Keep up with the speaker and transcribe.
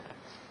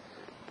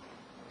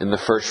In the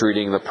first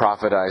reading, the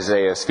prophet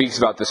Isaiah speaks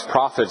about this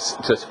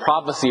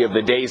prophecy of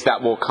the days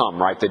that will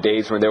come, right? The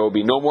days when there will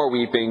be no more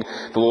weeping.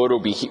 The Lord will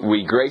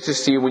be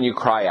gracious to you when you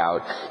cry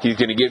out. He's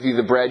going to give you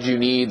the bread you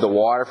need, the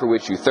water for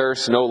which you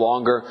thirst. No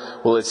longer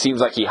will it seem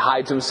like he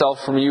hides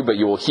himself from you, but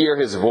you will hear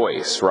his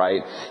voice,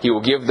 right? He will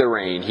give the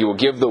rain. He will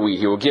give the wheat.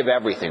 He will give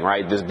everything,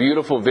 right? This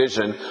beautiful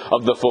vision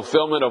of the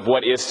fulfillment of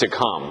what is to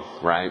come,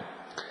 right?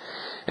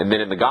 And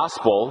then in the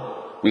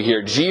gospel, we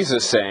hear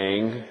Jesus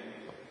saying,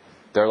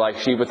 they're like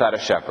sheep without a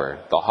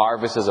shepherd. The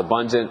harvest is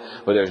abundant,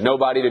 but there's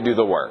nobody to do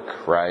the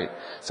work, right?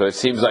 So it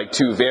seems like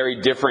two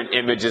very different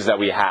images that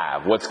we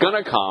have. What's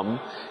going to come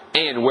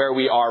and where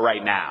we are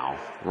right now,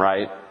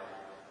 right?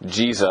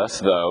 Jesus,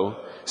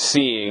 though,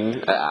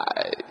 seeing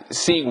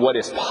what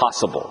is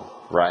possible,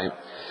 right?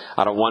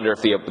 I don't wonder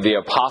if the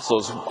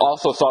apostles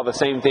also saw the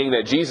same thing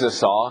that Jesus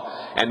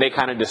saw, and they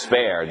kind of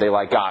despaired. They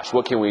like, gosh,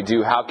 what can we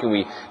do? How can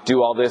we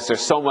do all this? There's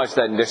so much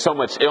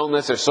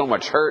illness, there's so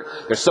much hurt,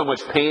 there's so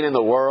much pain in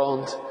the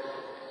world.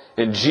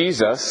 And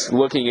Jesus,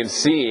 looking and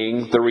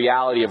seeing the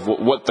reality of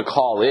what the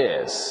call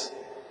is,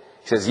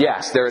 he says,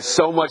 yes, there is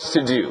so much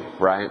to do,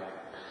 right?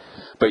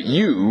 But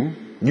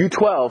you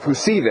 12 who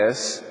see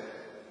this,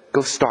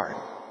 go start.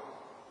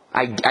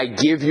 I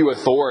give you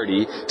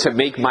authority to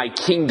make my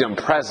kingdom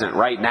present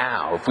right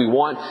now. If we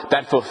want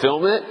that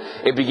fulfillment,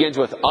 it begins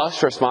with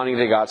us responding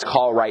to God's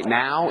call right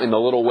now in the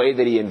little way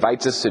that he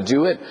invites us to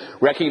do it,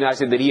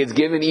 recognizing that he has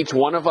given each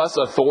one of us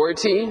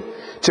authority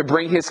to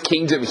bring his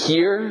kingdom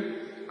here.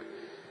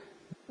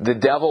 The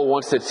devil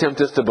wants to tempt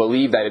us to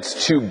believe that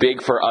it's too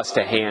big for us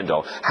to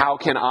handle. How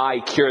can I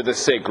cure the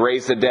sick,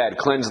 raise the dead,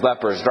 cleanse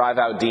lepers, drive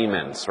out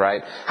demons,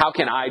 right? How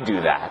can I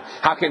do that?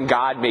 How can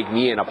God make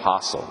me an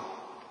apostle?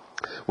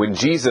 When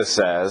Jesus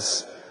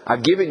says,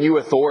 I've given you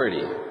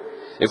authority,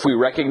 if we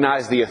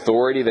recognize the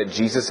authority that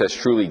Jesus has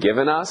truly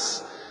given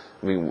us,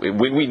 when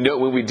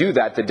we do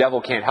that, the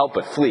devil can't help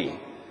but flee.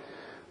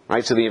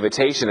 Right? So the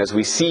invitation, as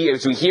we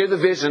hear the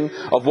vision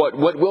of what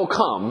will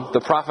come,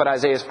 the prophet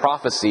Isaiah's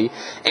prophecy,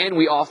 and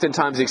we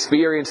oftentimes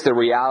experience the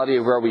reality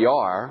of where we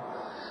are,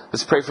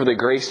 let's pray for the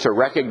grace to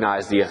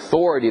recognize the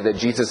authority that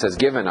Jesus has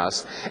given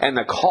us and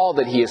the call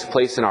that he has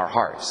placed in our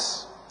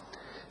hearts.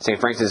 St.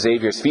 Francis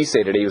Xavier's feast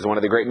day today, he was one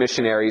of the great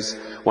missionaries,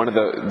 one of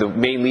the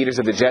main leaders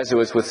of the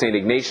Jesuits with St.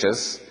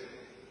 Ignatius.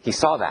 He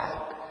saw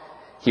that.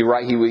 He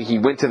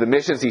went to the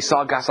missions, he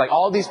saw God's like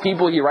all these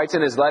people, he writes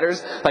in his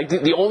letters, like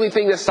the only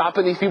thing that's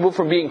stopping these people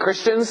from being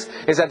Christians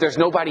is that there's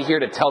nobody here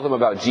to tell them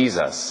about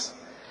Jesus.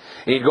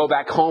 And he'd go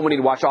back home and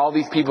he'd watch all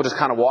these people just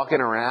kind of walking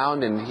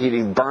around, and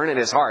he'd burn in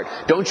his heart.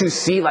 Don't you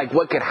see like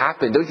what could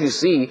happen? Don't you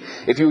see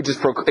if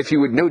you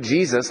would know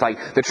Jesus,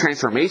 like the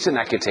transformation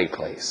that could take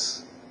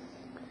place?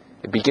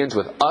 It begins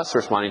with us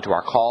responding to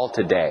our call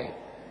today.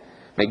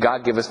 May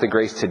God give us the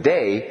grace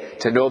today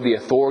to know the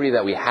authority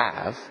that we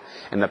have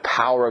and the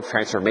power of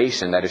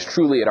transformation that is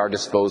truly at our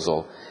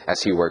disposal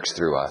as he works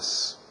through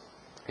us.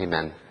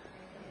 Amen.